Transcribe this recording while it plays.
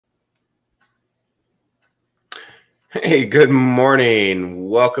Hey, good morning.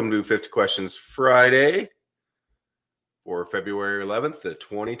 Welcome to 50 Questions Friday for February 11th,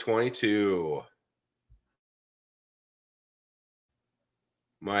 2022.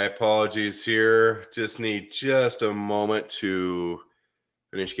 My apologies here. Just need just a moment to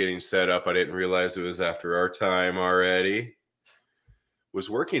finish getting set up. I didn't realize it was after our time already. Was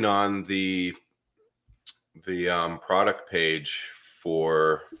working on the product page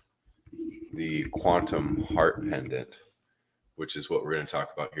for the Quantum Heart Pendant, which is what we're going to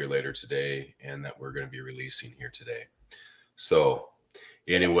talk about here later today and that we're going to be releasing here today. So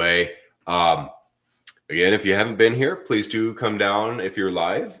anyway, again, if you haven't been here, please do come down if you're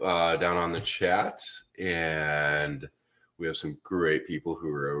live, down on the chat. And we have some great people who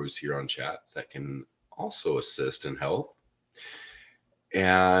are always here on chat that can also assist and help.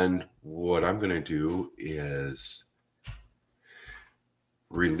 And what I'm going to do is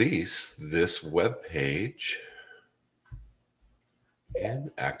release this web page and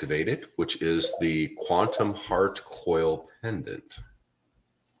activate it, which is the Quantum Heart Coil Pendant.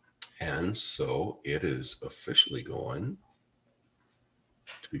 And so it is officially going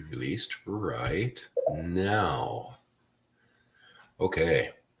to be released right now. Okay.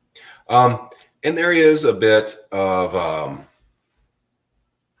 And there is a bit of,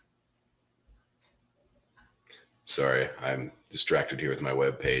 sorry, I'm distracted here with my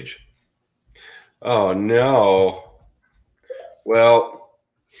web page. Oh, no. Well,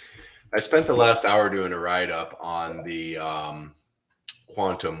 I spent the last hour doing a write-up on the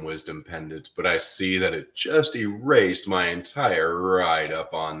Quantum Wisdom Pendant, but I see that it just erased my entire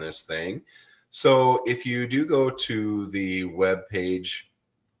write-up on this thing. So if you do go to the web page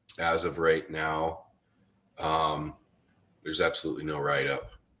as of right now, there's absolutely no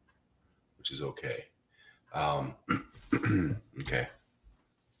write-up, which is okay. Okay.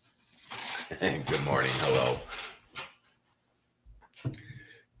 Good morning. Hello.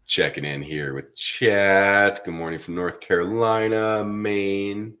 Checking in here with chat. Good morning from North Carolina,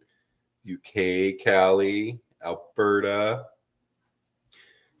 Maine, UK, Cali, Alberta.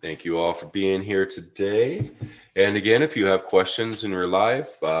 Thank you all for being here today. And again, if you have questions and we're live,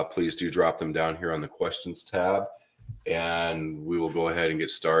 please do drop them down here on the questions tab. And we will go ahead and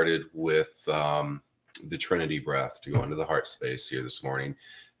get started with the Trinity breath to go into the heart space here this morning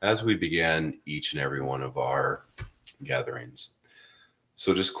as we begin each and every one of our gatherings.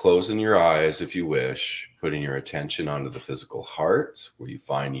 So just closing your eyes if you wish, putting your attention onto the physical heart where you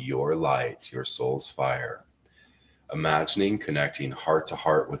find your light, your soul's fire. Imagining connecting heart to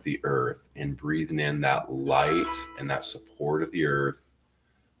heart with the earth and breathing in that light and that support of the earth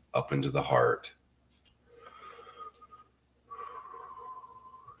up into the heart.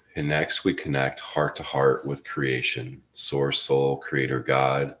 And next we connect heart to heart with creation, source, soul, creator,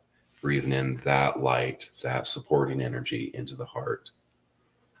 God, breathing in that light, that supporting energy into the heart.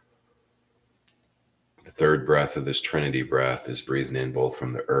 The third breath of this Trinity breath is breathing in both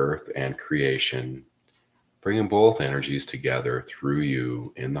from the earth and creation, bringing both energies together through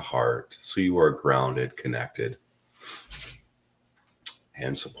you in the heart so you are grounded, connected,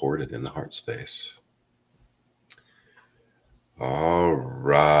 and supported in the heart space. All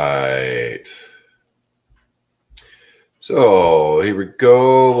right. So here we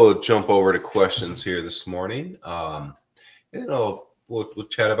go. We'll jump over to questions here this morning. We'll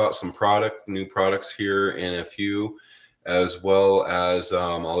chat about some new products here in a few, as well as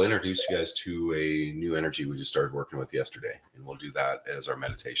I'll introduce you guys to a new energy we just started working with yesterday, and we'll do that as our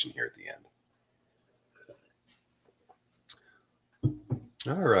meditation here at the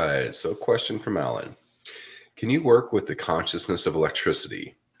end. All right, so question from Alan. Can you work with the consciousness of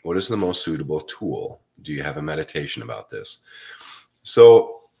electricity? What is the most suitable tool? Do you have a meditation about this?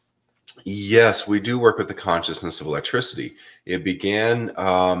 So yes, we do work with the consciousness of electricity. It began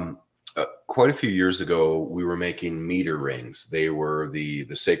quite a few years ago. We were making meter rings. They were the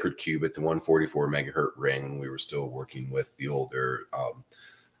sacred cubit, the 144 megahertz ring. We were still working with the older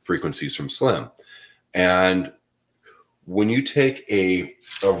frequencies from Slim. And when you take a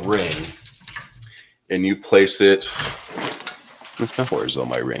ring and you place it, where's all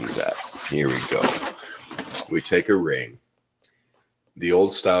my rings at? Here we go. We take a ring. The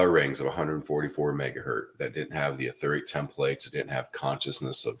old style rings of 144 megahertz that didn't have the etheric templates, it didn't have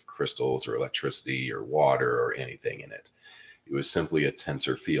consciousness of crystals or electricity or water or anything in it. It was simply a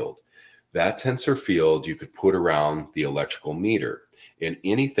tensor field. That tensor field you could put around the electrical meter, and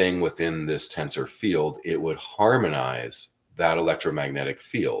anything within this tensor field, it would harmonize that electromagnetic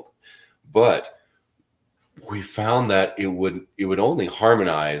field. But we found that it would only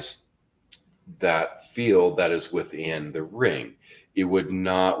harmonize that field that is within the ring. it would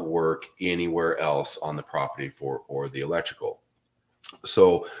not work anywhere else on the property or the electrical.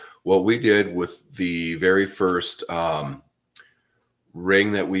 So what we did with the very first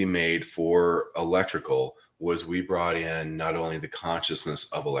ring that we made for electrical was we brought in not only the consciousness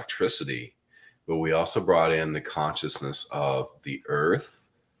of electricity, but we also brought in the consciousness of the earth,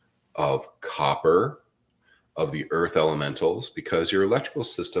 of copper, of the earth elementals, because your electrical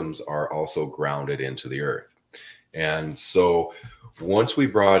systems are also grounded into the earth. And so once we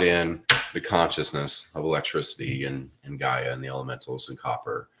brought in the consciousness of electricity and Gaia and the elementals and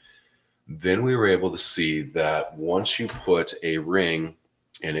copper, then we were able to see that once you put a ring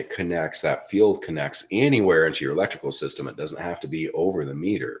and it connects, that field connects anywhere into your electrical system. It doesn't have to be over the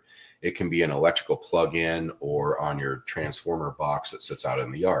meter. It can be an electrical plug-in or on your transformer box that sits out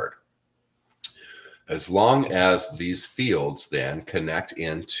in the yard. As long as these fields then connect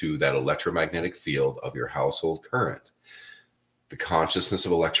into that electromagnetic field of your household current, the consciousness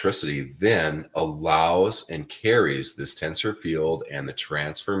of electricity then allows and carries this tensor field and the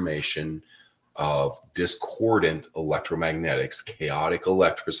transformation of discordant electromagnetics, chaotic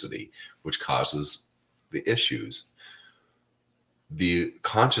electricity, which causes the issues. The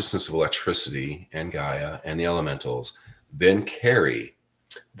consciousness of electricity and Gaia and the elementals then carry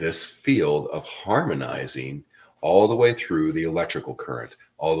this field of harmonizing all the way through the electrical current,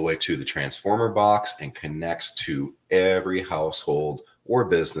 all the way to the transformer box, and connects to every household or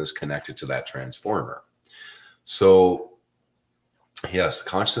business connected to that transformer. So yes, the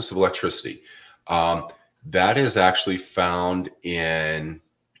consciousness of electricity, that is actually found in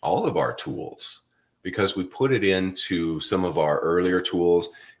all of our tools, because we put it into some of our earlier tools.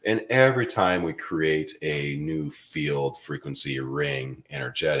 And every time we create a new field, frequency, ring,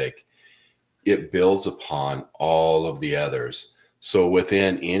 energetic, it builds upon all of the others. So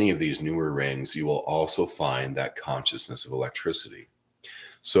within any of these newer rings, you will also find that consciousness of electricity.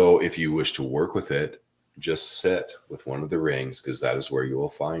 So if you wish to work with it, just sit with one of the rings, because that is where you will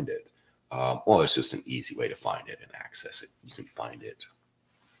find it. Well, it's just an easy way to find it and access it. You can find it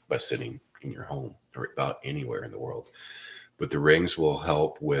by sitting in your home or about anywhere in the world. But the rings will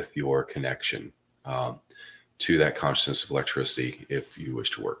help with your connection to that consciousness of electricity if you wish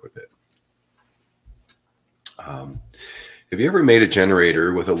to work with it. Have you ever made a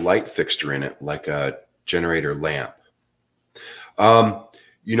generator with a light fixture in it, like a generator lamp?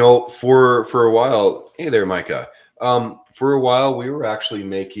 You know, for a while, hey there, Micah. For a while, we were actually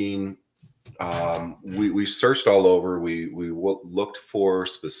making, we searched all over. We looked for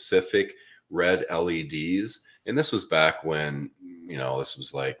specific red LEDs. And this was back when, you know, this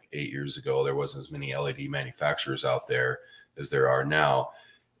was like 8 years ago. There wasn't as many LED manufacturers out there as there are now.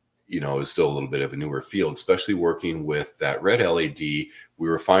 You know, it was still a little bit of a newer field, especially working with that red LED. We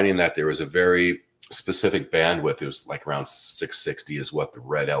were finding that there was a very specific bandwidth. It was like around 660 is what the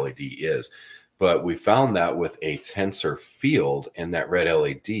red LED is. But we found that with a tensor field and that red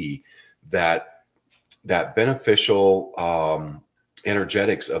LED, that beneficial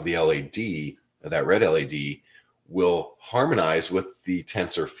energetics of the LED, that red LED, will harmonize with the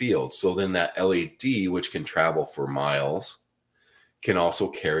tensor field. So then that LED, which can travel for miles, can also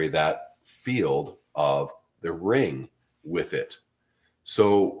carry that field of the ring with it.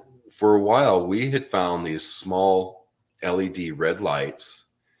 So for a while, we had found these small LED red lights.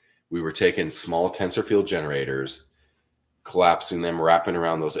 We were taking small tensor field generators, collapsing them, wrapping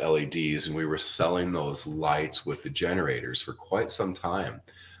around those LEDs, and we were selling those lights with the generators for quite some time.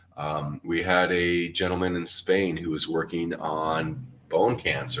 We had a gentleman in Spain who was working on bone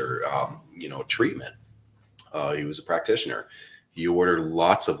cancer, treatment. He was a practitioner. He ordered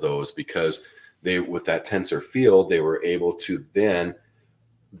lots of those because with that tensor field, they were able to then,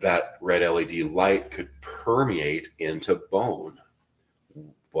 that red LED light could permeate into bone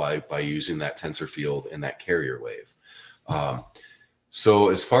by using that tensor field and that carrier wave. So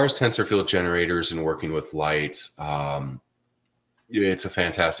as far as tensor field generators and working with light, it's a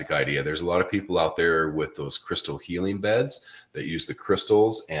fantastic idea. There's a lot of people out there with those crystal healing beds that use the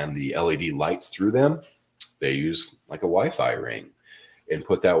crystals and the LED lights through them. They use like a Wi-Fi ring and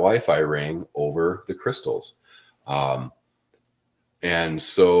put that Wi-Fi ring over the crystals. And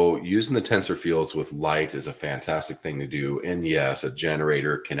so using the tensor fields with light is a fantastic thing to do. And yes, a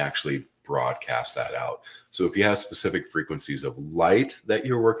generator can actually broadcast that out. So if you have specific frequencies of light that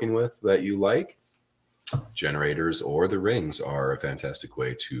you're working with that you like, generators or the rings are a fantastic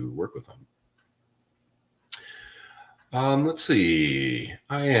way to work with them. Let's see.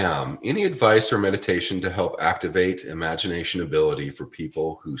 Any advice or meditation to help activate imagination ability for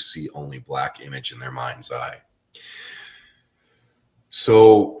people who see only black image in their mind's eye?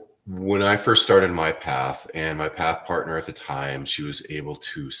 So When I first started my path, and my path partner at the time, she was able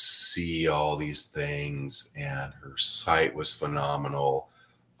to see all these things and her sight was phenomenal.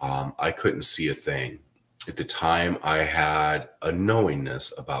 I couldn't see a thing. At the time, I had a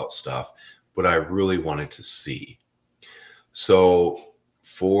knowingness about stuff, but I really wanted to see. So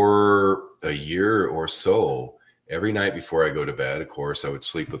for a year or so, every night before I go to bed, of course, I would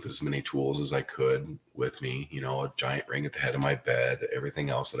sleep with as many tools as I could with me, you know, a giant ring at the head of my bed, everything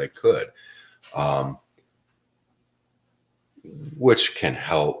else that I could, um, which can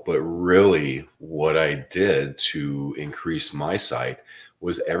help. But really, what I did to increase my sight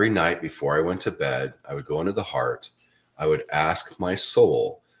was every night before I went to bed, I would go into the heart. I would ask my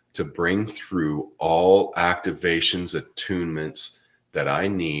soul to bring through all activations, attunements that I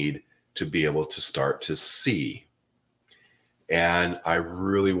need to be able to start to see. And I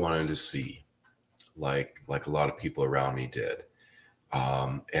really wanted to see, like a lot of people around me did.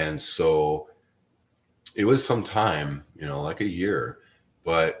 And so it was some time, you know, like a year,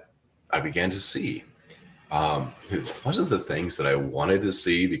 but I began to see. It wasn't the things that I wanted to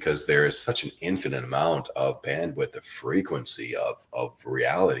see, because there is such an infinite amount of bandwidth, of frequency, of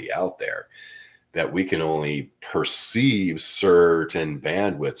reality out there, that we can only perceive certain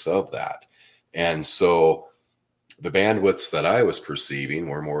bandwidths of that. And so the bandwidths that I was perceiving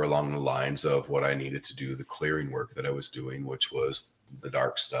were more along the lines of what I needed to do, the clearing work that I was doing, which was the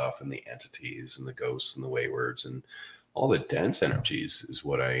dark stuff and the entities and the ghosts and the waywards and all the dense energies is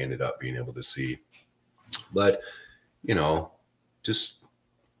what I ended up being able to see. But, you know, just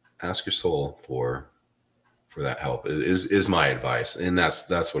ask your soul for that help is my advice. And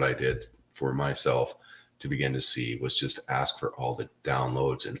that's what I did for myself to begin to see, was just ask for all the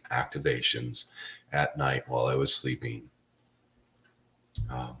downloads and activations at night while I was sleeping.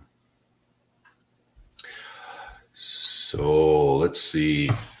 So let's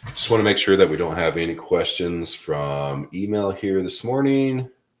see. Just want to make sure that we don't have any questions from email here this morning.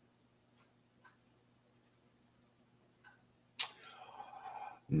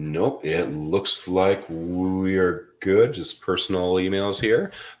 Nope, it looks like we are good. Just personal emails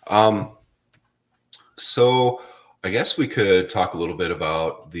here. So I guess we could talk a little bit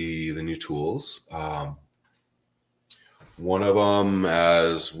about the new tools. One of them,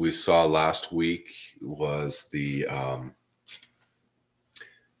 as we saw last week, was the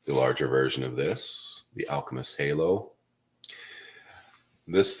larger version of this, the Alchemist Halo.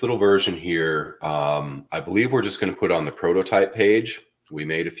 This little version here, I believe we're just going to put on the prototype page. We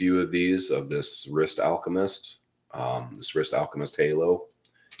made a few of these of this wrist Alchemist Halo.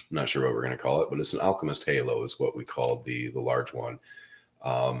 I'm not sure what we're going to call it, but it's an Alchemist Halo is what we called the large one.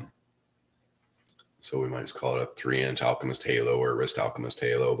 So we might just call it a 3-inch Alchemist Halo or wrist Alchemist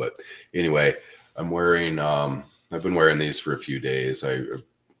Halo. But anyway, I'm wearing, I've been wearing these for a few days. I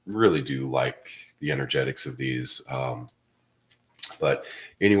really do like the energetics of these. But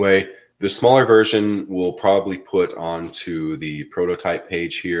anyway, the smaller version we'll probably put onto the prototype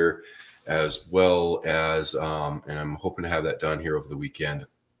page here, as well as, and I'm hoping to have that done here over the weekend,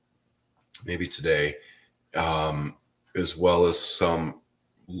 maybe today, as well as some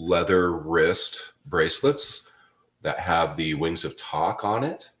leather wrist bracelets that have the wings of talk on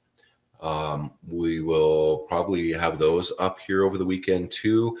it. We will probably have those up here over the weekend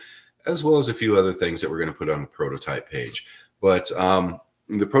too, as well as a few other things that we're going to put on the prototype page. But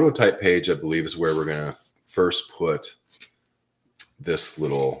the prototype page, I believe, is where we're going to first put this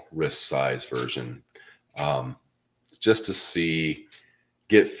little wrist size version, just to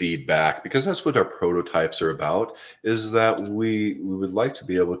get feedback, because that's what our prototypes are about, is that we would like to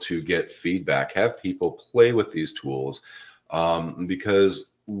be able to get feedback, have people play with these tools,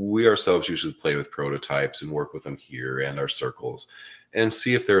 because we ourselves usually play with prototypes and work with them here and our circles and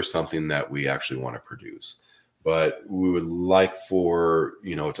see if there's something that we actually want to produce. But we would like for,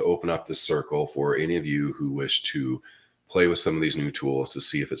 you know, to open up the circle for any of you who wish to play with some of these new tools to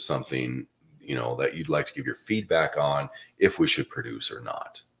see if it's something, you know, that you'd like to give your feedback on, if we should produce or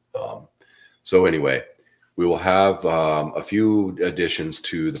not. So anyway, we will have a few additions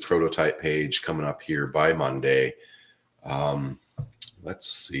to the prototype page coming up here by Monday. Let's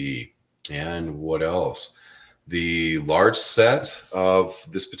see. And what else? The large set of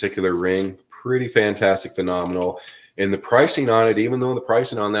this particular ring, pretty fantastic, phenomenal. And the pricing on it, even though the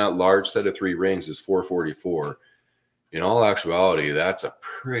pricing on that large set of 3 rings is $444, in all actuality, that's a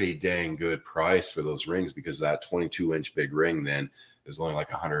pretty dang good price for those rings, because that 22-inch big ring then is only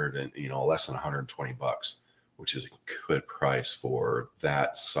like 100 and, you know, less than 120 bucks, which is a good price for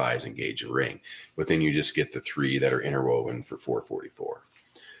that size and gauge of ring. But then you just get the 3 that are interwoven for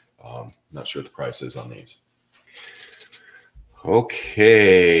 $444. Not sure what the price is on these.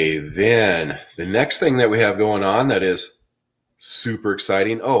 Okay, then the next thing that we have going on that is super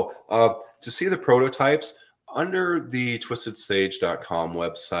exciting. To see the prototypes under the Twistedsage.com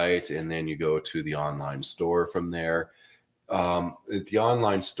website, and then you go to the online store from there. At the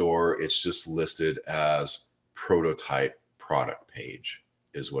online store, it's just listed as prototype product page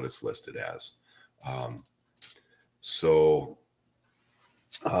is what it's listed as.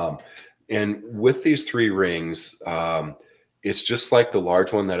 And with these 3 rings, it's just like the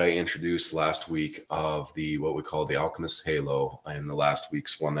large one that I introduced last week of the what we call the Alchemist Halo, and the last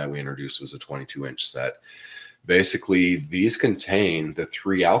week's one that we introduced was a 22-inch set. Basically, these contain the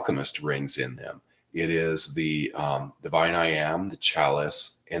 3 Alchemist rings in them. It is the Divine I Am, the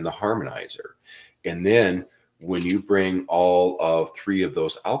Chalice, and the Harmonizer. And then when you bring all of 3 of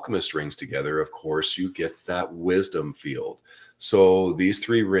those Alchemist rings together, of course, you get that wisdom field. So these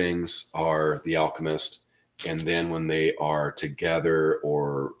 3 rings are the Alchemist. And then when they are together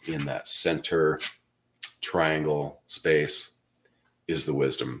or in that center triangle space is the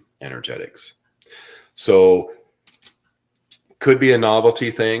wisdom energetics. So could be a novelty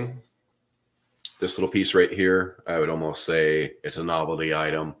thing. This little piece right here, I would almost say it's a novelty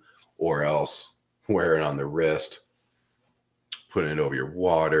item, or else wear it on the wrist, putting it over your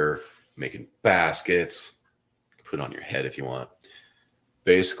water, making baskets, put it on your head if you want.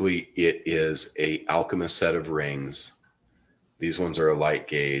 Basically, it is a alchemist set of rings. These ones are a light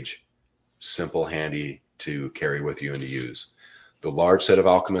gauge, simple, handy to carry with you and to use. The large set of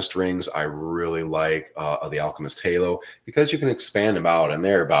alchemist rings, I really like the Alchemist Halo, because you can expand them out, and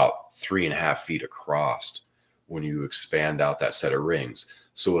they're about 3.5 feet across when you expand out that set of rings.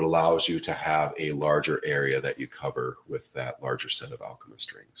 So it allows you to have a larger area that you cover with that larger set of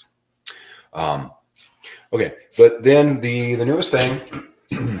alchemist rings. Okay, but then the newest thing,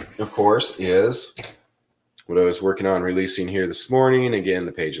 of course, is what I was working on releasing here this morning. Again,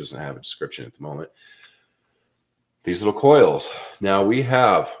 the page doesn't have a description at the moment. These little coils. Now we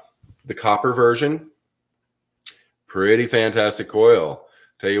have the copper version. Pretty fantastic coil.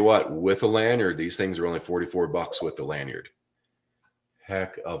 Tell you what, with a lanyard, these things are only $44 with the lanyard.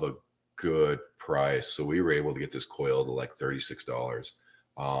 Heck of a good price. So we were able to get this coil to like $36.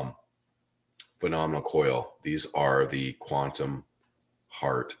 Phenomenal coil. These are the Quantum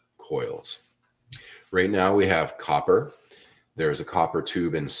Heart Coils. Right now we have copper. There's a copper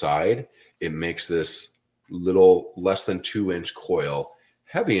tube inside. It makes this little less than 2-inch coil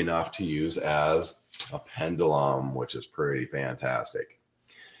heavy enough to use as a pendulum, which is pretty fantastic.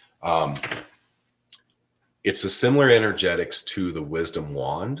 It's a similar energetics to the Wisdom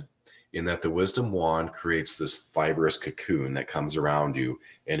Wand, in that the Wisdom Wand creates this fibrous cocoon that comes around you,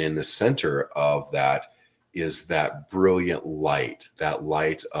 and in the center of that is that brilliant light, that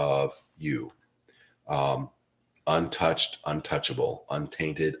light of you. Untouched, untouchable,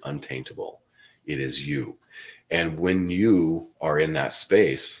 untainted, untaintable. It is you. And when you are in that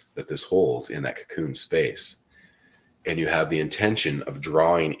space that this holds, in that cocoon space, and you have the intention of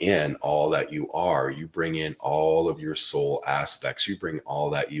drawing in all that you are, you bring in all of your soul aspects. You bring all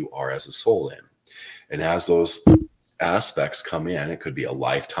that you are as a soul in. And as those aspects come in, it could be a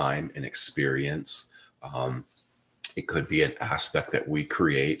lifetime, an experience. It could be an aspect that we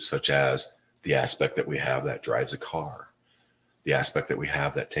create, such as the aspect that we have that drives a car, the aspect that we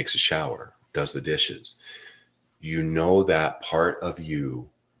have that takes a shower, does the dishes. You know, that part of you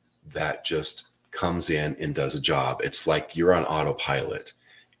that just comes in and does a job. It's like you're on autopilot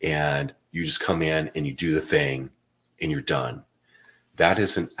and you just come in and you do the thing and you're done. That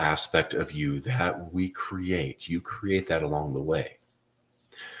is an aspect of you that we create. You create that along the way.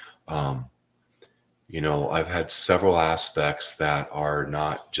 You know, I've had several aspects that are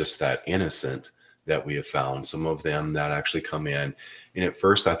not just that innocent that we have found. Some of them that actually come in. And at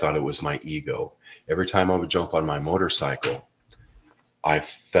first I thought it was my ego. Every time I would jump on my motorcycle, I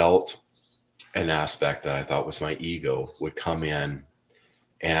felt an aspect that I thought was my ego would come in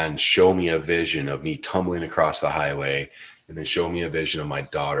and show me a vision of me tumbling across the highway, and then show me a vision of my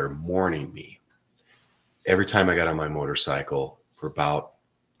daughter mourning me. Every time I got on my motorcycle for about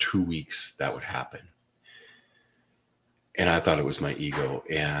 2 weeks, that would happen. And I thought it was my ego,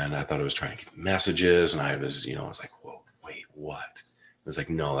 and I thought it was trying to get messages. And I was, I was like, whoa, wait, what? I was like,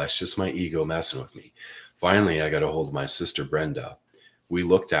 no, that's just my ego messing with me. Finally, I got a hold of my sister, Brenda. We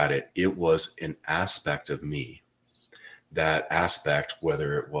looked at it. It was an aspect of me. That aspect,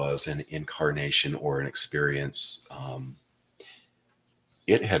 whether it was an incarnation or an experience,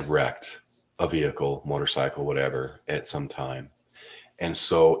 it had wrecked a vehicle, motorcycle, whatever, at some time. And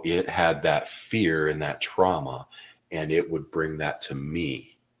so it had that fear and that trauma, and it would bring that to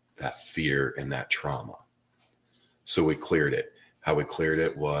me, that fear and that trauma. So we cleared it. How we cleared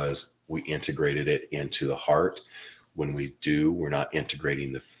it was we integrated it into the heart. When we do, we're not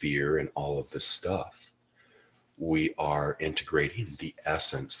integrating the fear and all of this stuff. We are integrating the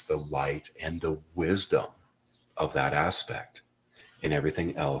essence, the light, and the wisdom of that aspect. And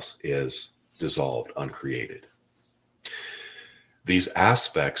everything else is dissolved, uncreated. These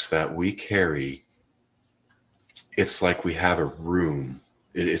aspects that we carry, it's like we have a room.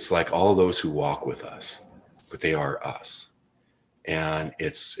 It's like all those who walk with us, but they are us. And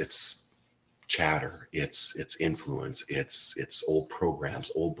it's chatter, it's influence, it's old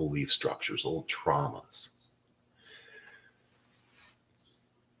programs, old belief structures, old traumas.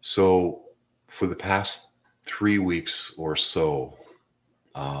 So for the past 3 weeks or so,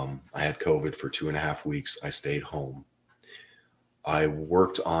 I had COVID for 2.5 weeks. I stayed home. I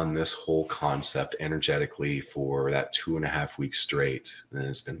worked on this whole concept energetically for that 2.5 weeks straight. And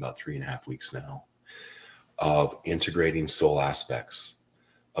it's been about 3.5 weeks now, of integrating soul aspects,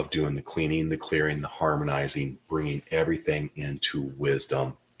 of doing the cleaning, the clearing, the harmonizing, bringing everything into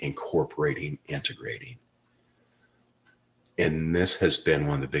wisdom, incorporating, integrating. And this has been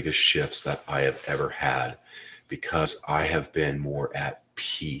one of the biggest shifts that I have ever had, because I have been more at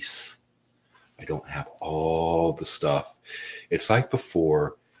peace. I don't have all the stuff. It's like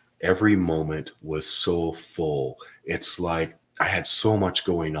before, every moment was so full. It's like I had so much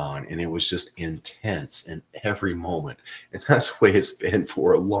going on, and it was just intense in every moment. And that's the way it's been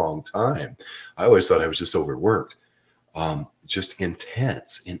for a long time. I always thought I was just overworked. Just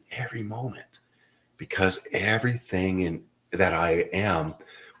intense in every moment, because everything that I am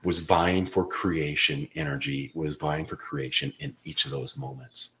was vying for creation energy, was vying for creation in each of those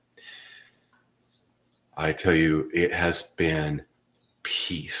moments. I tell you, it has been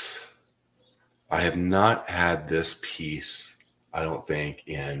peace. I have not had this peace, I don't think,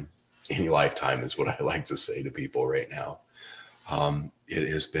 in any lifetime, is what I like to say to people right now. It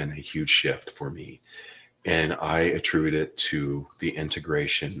has been a huge shift for me. And I attribute it to the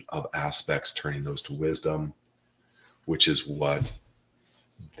integration of aspects, turning those to wisdom, which is what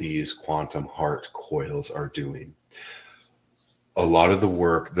these quantum heart coils are doing. A lot of the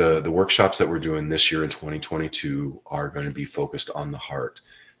work, the workshops that we're doing this year in 2022 are going to be focused on the heart.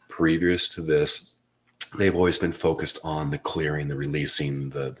 Previous to this, they've always been focused on the clearing, the releasing,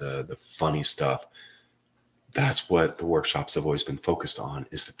 the funny stuff. That's what the workshops have always been focused on,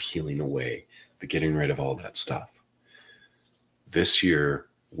 is the peeling away, the getting rid of all that stuff. This year,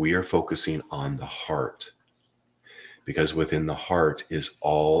 we are focusing on the heart, because within the heart is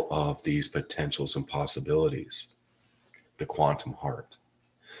all of these potentials and possibilities, the quantum heart.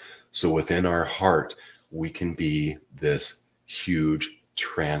 So within our heart, we can be this huge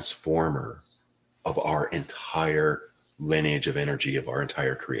transformer of our entire lineage of energy, of our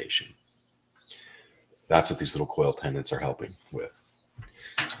entire creation. That's what these little coil pendants are helping with.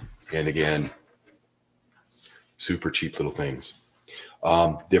 And again, super cheap little things.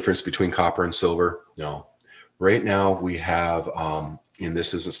 Difference between copper and silver? No. Right now we have, and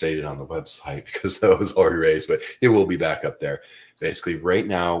this isn't stated on the website because that was already raised, but it will be back up there. Basically, right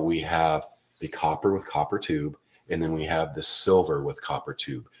now we have the copper with copper tube, and then we have the silver with copper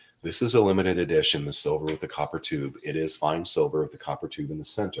tube. This is a limited edition, the silver with the copper tube. It is fine silver with the copper tube in the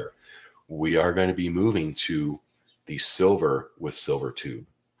center. We are going to be moving to the silver with silver tube.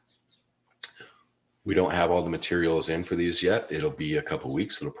 We don't have all the materials in for these yet. It'll be a couple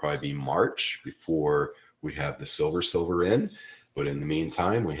weeks. It'll probably be March before we have the silver in. But in the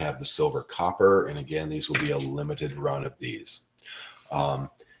meantime, we have the silver copper. And again, these will be a limited run of these.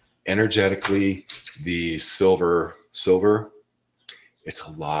 Energetically, the silver, it's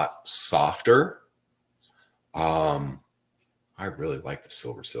a lot softer. I really like the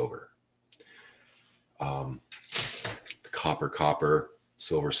silver. The copper,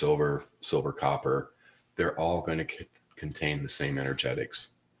 silver, copper, they're all going to contain the same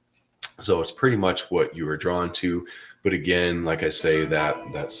energetics. So it's pretty much what you were drawn to. But again, like I say,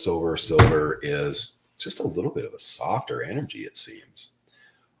 that silver is just a little bit of a softer energy, it seems.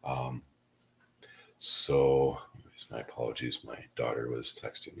 So my apologies. My daughter was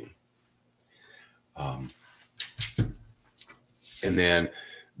texting me. And then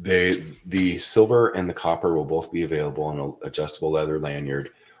the silver and the copper will both be available on an adjustable leather lanyard,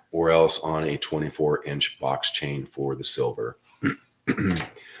 or else on a 24-inch box chain for the silver.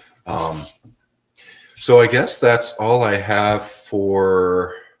 So I guess that's all I have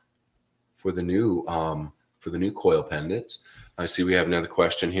for the new coil pendants. I see we have another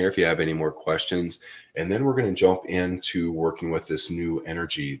question here. If you have any more questions, and then we're going to jump into working with this new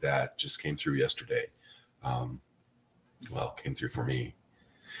energy that just came through yesterday. Well, came through for me.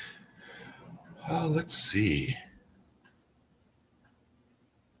 Let's see.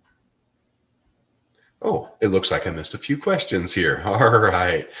 Oh, it looks like I missed a few questions here. All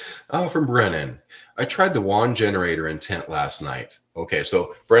right. From Brennan. I tried the wand generator in tent last night. Okay,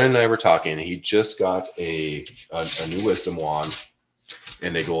 so Brennan and I were talking. He just got a new wisdom wand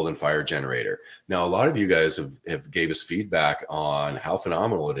and a golden fire generator. Now, a lot of you guys have gave us feedback on how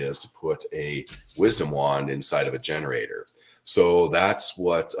phenomenal it is to put a wisdom wand inside of a generator. So that's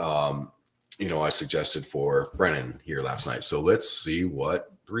what I suggested for Brennan here last night. So let's see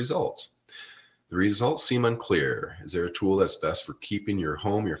what the results. The results seem unclear. Is there a tool that's best for keeping your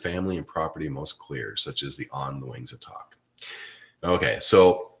home, your family, and property most clear, such as the On the Wings of Talk? Okay,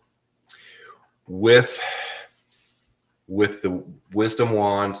 so with the wisdom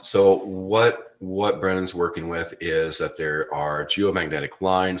wand, so what Brennan's working with is that there are geomagnetic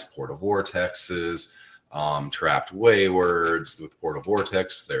lines, portal vortexes, trapped waywards. With portal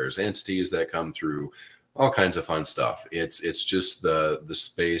vortex, there's entities that come through, all kinds of fun stuff. It's just the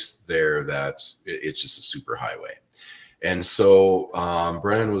space there it's just a super highway. And so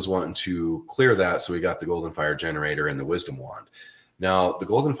Brennan was wanting to clear that, so we got the golden fire generator and the wisdom wand. Now, the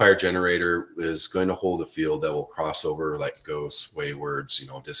golden fire generator is going to hold a field that will cross over like ghosts, waywards,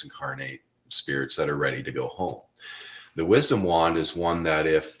 disincarnate spirits that are ready to go home. The wisdom wand is one that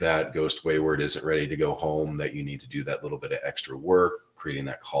if that ghost wayward isn't ready to go home, that you need to do that little bit of extra work, creating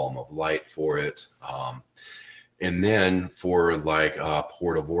that column of light for it. And then for like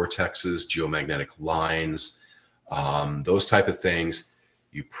portal vortexes, geomagnetic lines, those type of things,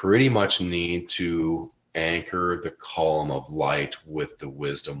 you pretty much need to anchor the column of light with the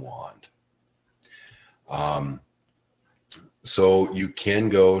wisdom wand. So you can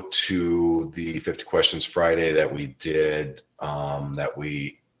go to the 50 Questions Friday that we did,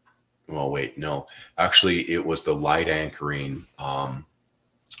 actually it was the light anchoring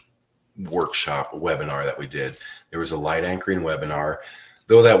workshop webinar that we did. There was a light anchoring webinar.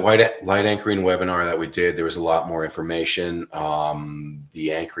 Though that light anchoring webinar that we did, there was a lot more information.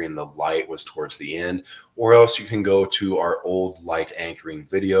 The anchoring the light was towards the end, or else you can go to our old light anchoring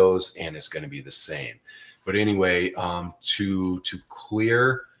videos and it's going to be the same. But anyway, to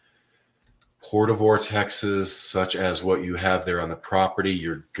clear portal vortexes such as what you have there on the property,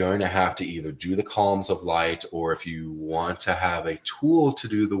 you're going to have to either do the columns of light, or if you want to have a tool to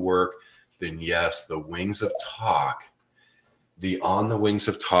do the work, then yes, the Wings of Talk. The On the Wings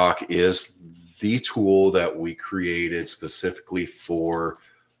of Talk is the tool that we created specifically for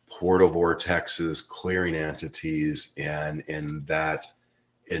portal vortexes, clearing entities, and in that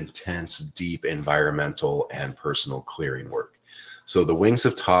intense, deep environmental and personal clearing work. So the Wings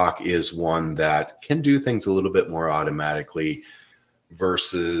of Talk is one that can do things a little bit more automatically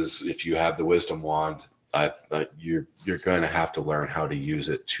versus if you have the wisdom wand, you're going to have to learn how to use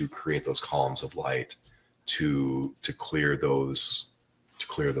it to create those columns of light to clear those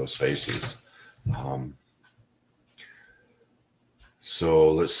spaces.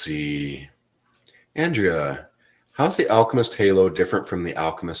 So let's see, Andrea, how's the Alchemist Halo different from the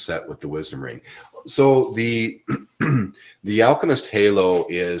Alchemist set with the Wisdom Ring? So the Alchemist Halo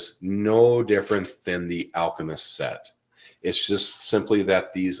is no different than the Alchemist set. It's just simply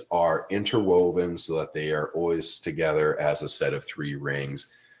that these are interwoven so that they are always together as a set of 3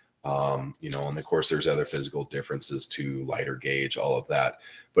 rings. And of course there's other physical differences to lighter gauge, all of that.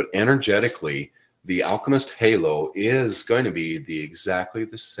 But energetically, the Alchemist Halo is going to be exactly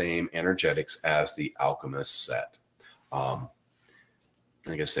the same energetics as the Alchemist set.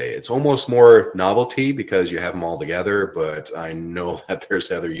 Like I say, it's almost more novelty because you have them all together, but I know that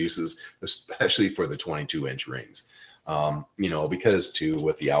there's other uses, especially for the 22-inch rings. Because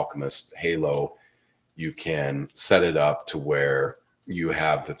with the Alchemist Halo, you can set it up to where you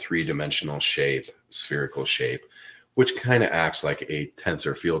have the 3-dimensional shape, spherical shape, which kind of acts like a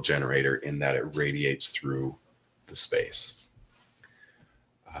tensor field generator in that it radiates through the space.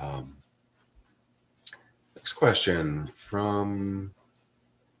 Next question from,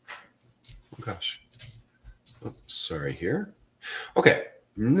 oh gosh, oops, sorry here. Okay,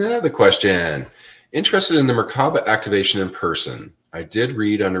 another question. Interested in the Merkaba activation in person. I did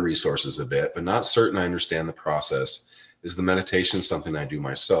read under resources a bit, but not certain I understand the process. Is the meditation something I do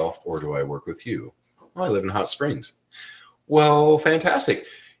myself, or do I work with you? Well, I live in Hot Springs. Well, fantastic.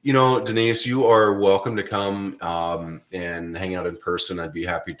 Denise, you are welcome to come and hang out in person. I'd be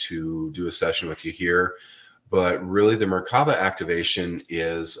happy to do a session with you here. But really, the Merkaba activation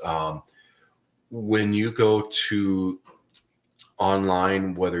is when you go to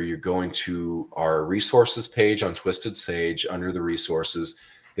online, whether you're going to our resources page on Twisted Sage, under the resources,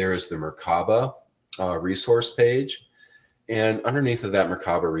 there is the Merkaba resource page. And underneath of that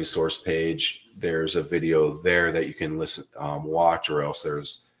Merkaba resource page, there's a video there that you can listen, watch, or else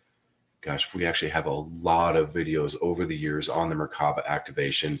there's gosh, we actually have a lot of videos over the years on the Merkaba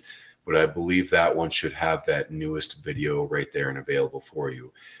activation, but I believe that one should have that newest video right there and available for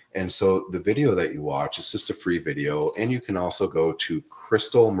you. And so the video that you watch is just a free video, and you can also go to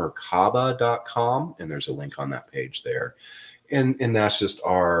crystalmerkaba.com, and there's a link on that page there. And that's just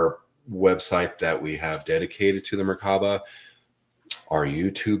our website that we have dedicated to the Merkaba. Our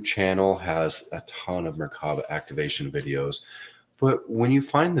YouTube channel has a ton of Merkaba activation videos. But when you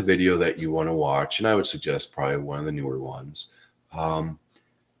find the video that you want to watch, and I would suggest probably one of the newer ones,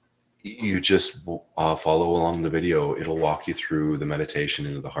 you just follow along the video. It'll walk you through the meditation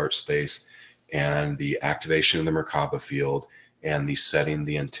into the heart space and the activation of the Merkaba field and the setting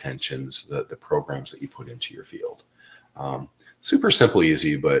the intentions, the programs that you put into your field. Super simple,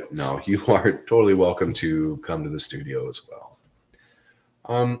 easy, but no, you are totally welcome to come to the studio as well.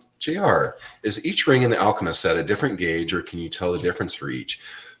 JR, is each ring in the Alchemist set a different gauge, or can you tell the difference for each?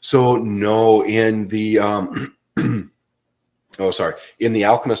 So no, in the oh, sorry, in the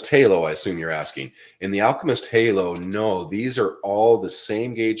Alchemist Halo, I assume you're asking. In the Alchemist Halo, no, these are all the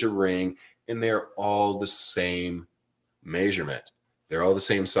same gauge of ring, and they're all the same measurement. They're all the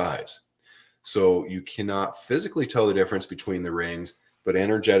same size. So you cannot physically tell the difference between the rings, but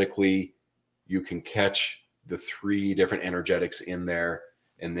energetically, you can catch the 3 different energetics in there.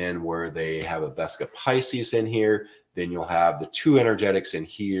 And then where they have a Vesca Pisces in here, then you'll have the 2 energetics in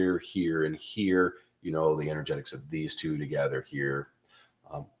here, here, and here. You know, the energetics of these 2 together here.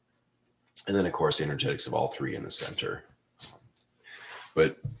 And then, of course, the energetics of all 3 in the center.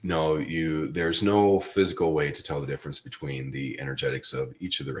 But no, there's no physical way to tell the difference between the energetics of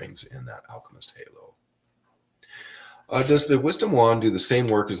each of the rings in that Alchemist Halo. Does the Wisdom Wand do the same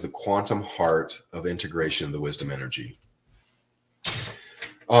work as the Quantum Heart of integration of the Wisdom energy?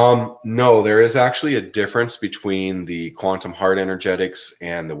 No, there is actually a difference between the Quantum Heart energetics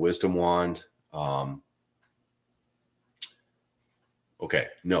and the Wisdom Wand. Okay,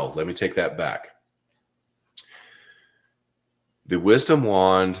 no, let me take that back. The Wisdom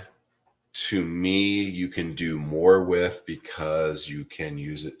Wand, to me, you can do more with because you can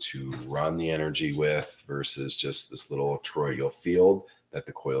use it to run the energy with versus just this little toroidal field that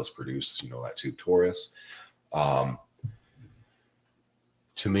the coils produce, you know, that tube torus.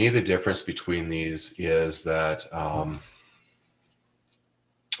 To me, the difference between these is that,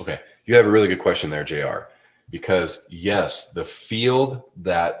 okay, you have a really good question there, JR, because yes, the field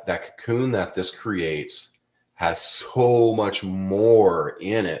that cocoon that this creates has so much more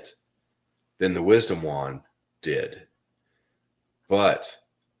in it than the Wisdom Wand did. But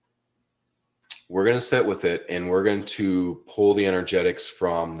we're going to sit with it, and we're going to pull the energetics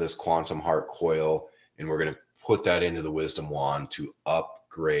from this Quantum Heart Coil, and we're going to put that into the Wisdom Wand to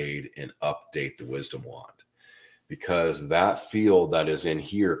upgrade and update the Wisdom Wand. Because that field that is in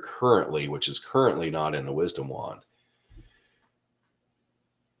here currently, which is currently not in the Wisdom Wand,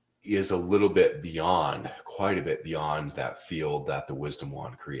 is a little bit beyond, quite a bit beyond that field that the Wisdom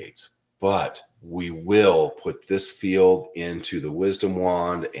Wand creates. But we will put this field into the Wisdom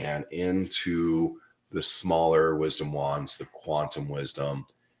Wand and into the smaller Wisdom Wands, the Quantum Wisdom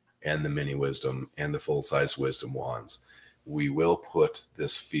and the Mini Wisdom and the full-size Wisdom Wands. We will put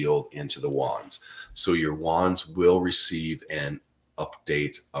this field into the wands. So your wands will receive an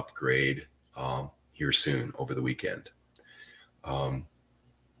upgrade here soon over the weekend.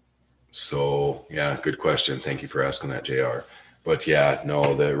 So yeah, good question. Thank you for asking that, JR. But yeah,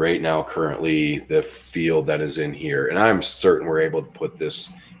 no, right now, currently the field that is in here, and I'm certain we're able to put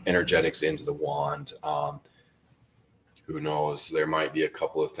this energetics into the wand. Who knows? There might be a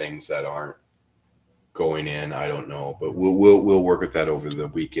couple of things that aren't going in. I don't know, but we'll work with that over the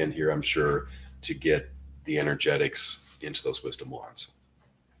weekend here, I'm sure, to get the energetics into those Wisdom Wands.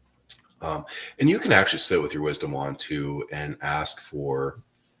 And you can actually sit with your Wisdom Wand too and ask for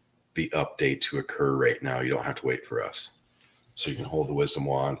the update to occur right now. You don't have to wait for us. So you can hold the Wisdom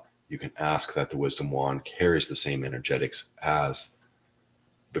Wand. You can ask that the Wisdom Wand carries the same energetics as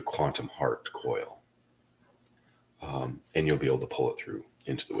the Quantum Heart Coil. And you'll be able to pull it through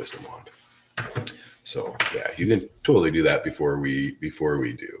into the Wisdom Wand. So yeah, you can totally do that before we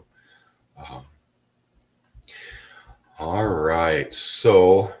do. All right,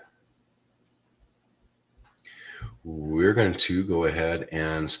 so we're going to go ahead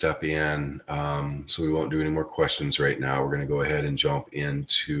and step in. So we won't do any more questions right now. We're going to go ahead and jump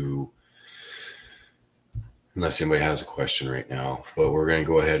into, unless anybody has a question right now, but we're going to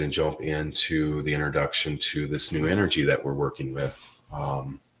go ahead and jump into the introduction to this new energy that we're working with.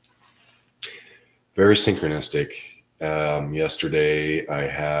 Very synchronistic. Yesterday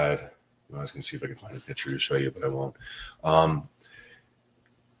I was going to see if I can find a picture to show you, but I won't.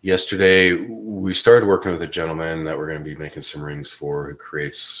 Yesterday, we started working with a gentleman that we're going to be making some rings for, who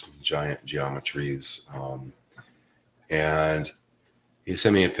creates giant geometries. And he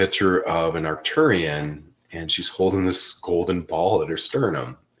sent me a picture of an Arcturian, and she's holding this golden ball at her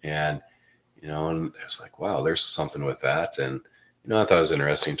sternum. And, and I was like, wow, there's something with that. And, I thought it was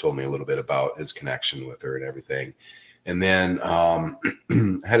interesting. He told me a little bit about his connection with her and everything. And then I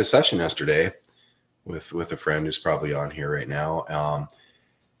had a session yesterday with a friend who's probably on here right now.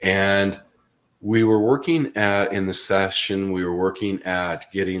 And we were working in the session, we were working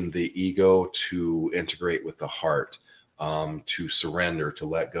at getting the ego to integrate with the heart, to surrender, to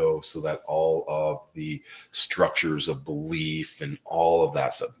let go, so that all of the structures of belief and all of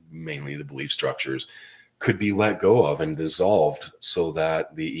that stuff, mainly the belief structures, could be let go of and dissolved, so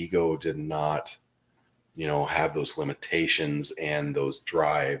that the ego did not, have those limitations and those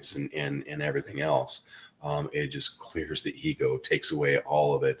drives and everything else. It just clears the ego, takes away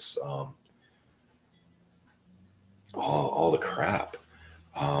all of its, all the crap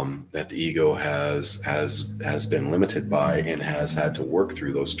that the ego has been limited by, and has had to work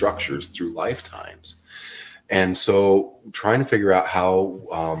through those structures through lifetimes. And so trying to figure out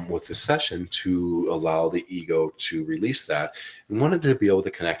how, with the session, to allow the ego to release that, and wanted to be able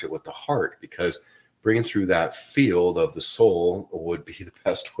to connect it with the heart, because bringing through that field of the soul would be the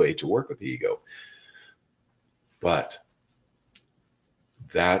best way to work with the ego. But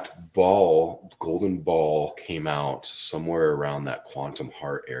that ball, golden ball, came out somewhere around that quantum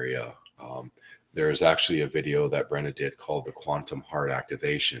heart area. There is actually a video that Brenda did called the Quantum Heart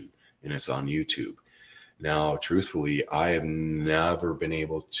Activation, and it's on YouTube. Now, truthfully, I have never been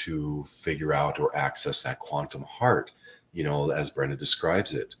able to figure out or access that quantum heart, as Brenda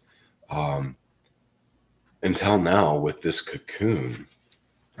describes it, until now, with this cocoon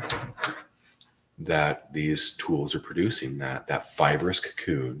that these tools are producing, that fibrous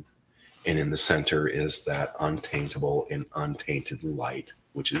cocoon, and in the center is that untaintable and untainted light,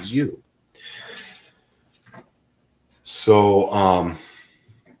 which is you. So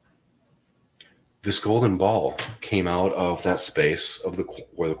this golden ball came out of that space of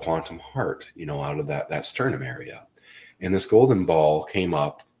where the quantum heart, out of that sternum area. And this golden ball came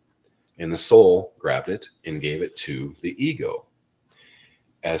up, and the soul grabbed it and gave it to the ego.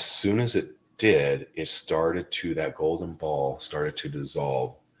 As soon as it did, that golden ball started to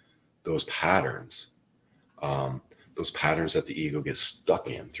dissolve those patterns that the ego gets stuck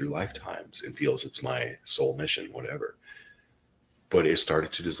in through lifetimes and feels it's my soul mission, whatever. But it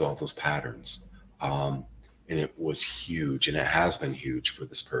started to dissolve those patterns. And it was huge, and it has been huge for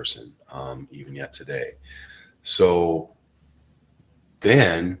this person, even yet today. So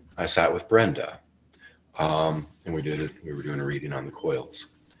then I sat with Brenda, and we were doing a reading on the coils.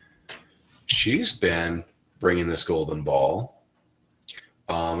 She's been bringing this golden ball.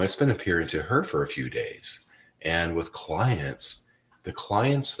 It's been appearing to her for a few days, and with clients, the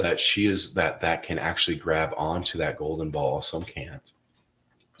clients that she is that can actually grab onto that golden ball. Some can't,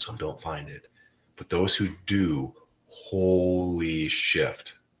 some don't find it, but those who do, holy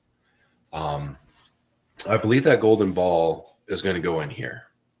shift. I believe that golden ball is going to go in here.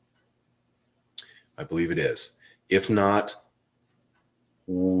 I believe it is. If not,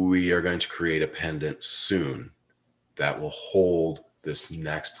 we are going to create a pendant soon that will hold this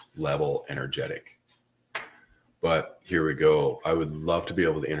next level energetic. But here we go. I would love to be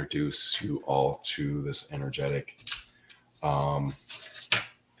able to introduce you all to this energetic. And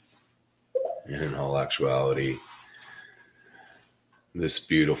in all actuality, this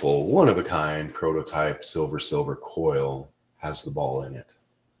beautiful one-of-a-kind prototype silver coil has the ball in it.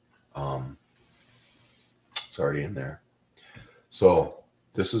 It's already in there. So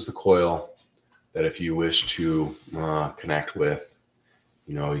this is the coil that if you wish to connect with,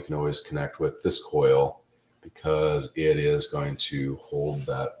 you can always connect with this coil, because it is going to hold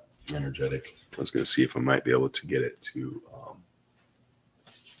that energetic. I was going to see if I might be able to get it to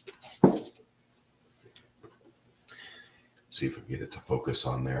see if I can get it to focus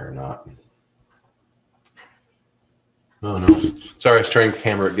on there or not. Oh no, sorry, I was trying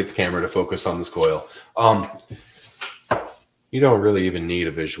to get the camera to focus on this coil. You don't really even need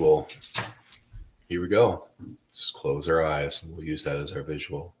a visual. Here we go. Just close our eyes, and we'll use that as our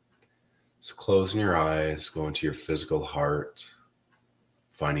visual. So closing your eyes, go into your physical heart,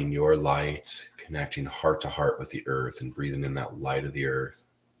 finding your light, connecting heart to heart with the earth and breathing in that light of the earth.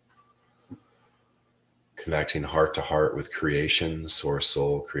 Connecting heart to heart with creation, source,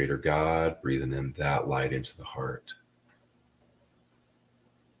 soul, creator, God, breathing in that light into the heart.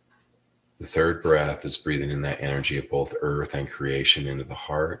 The third breath is breathing in that energy of both earth and creation into the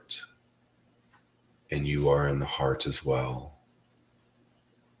heart. And you are in the heart as well.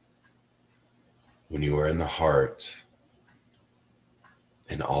 when you are in the heart,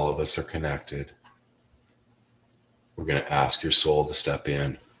 and all of us are connected, we're going to ask your soul to step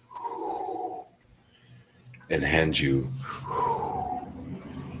in and hand you,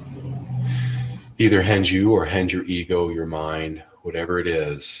 either hand you or hand your ego, your mind, whatever it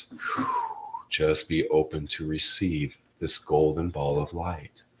is. Just be open to receive this golden ball of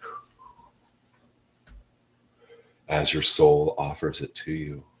light as your soul offers it to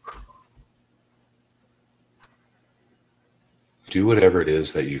you. Do whatever it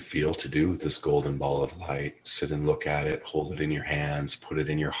is that you feel to do with this golden ball of light. Sit and look at it, hold it in your hands, put it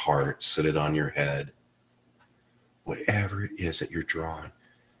in your heart, sit it on your head. Whatever it is that you're drawn,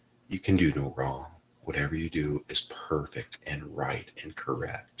 you can do no wrong. Whatever you do is perfect and right and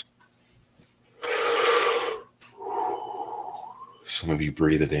correct. Some of you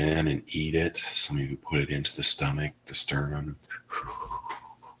breathe it in and eat it. Some of you put it into the stomach, the sternum.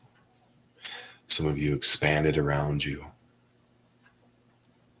 Some of you expand it around you.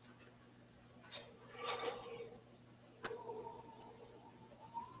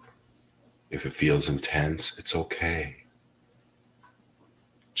 If it feels intense, it's okay.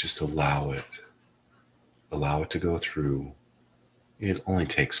 Just allow it. Allow it to go through. It only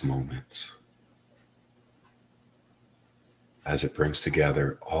takes moments. As it brings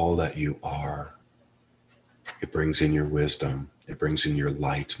together all that you are, it brings in your wisdom. It brings in your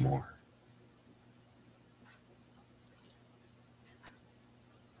light more.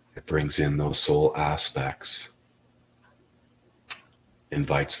 It brings in those soul aspects,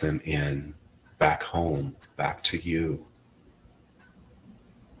 invites them in, back home, back to you,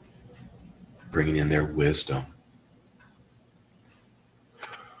 bringing in their wisdom,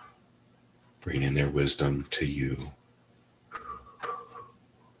 bringing in their wisdom to you.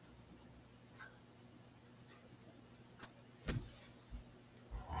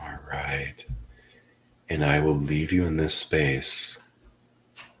 All right. And I will leave you in this space.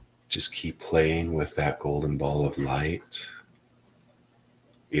 Just keep playing with that golden ball of light.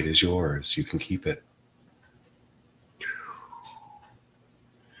 It is yours. You can keep it.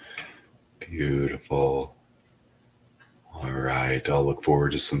 Beautiful. All right. I'll look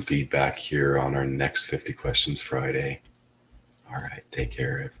forward to some feedback here on our next 50 Questions Friday. All right. Take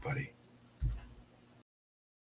care, everybody.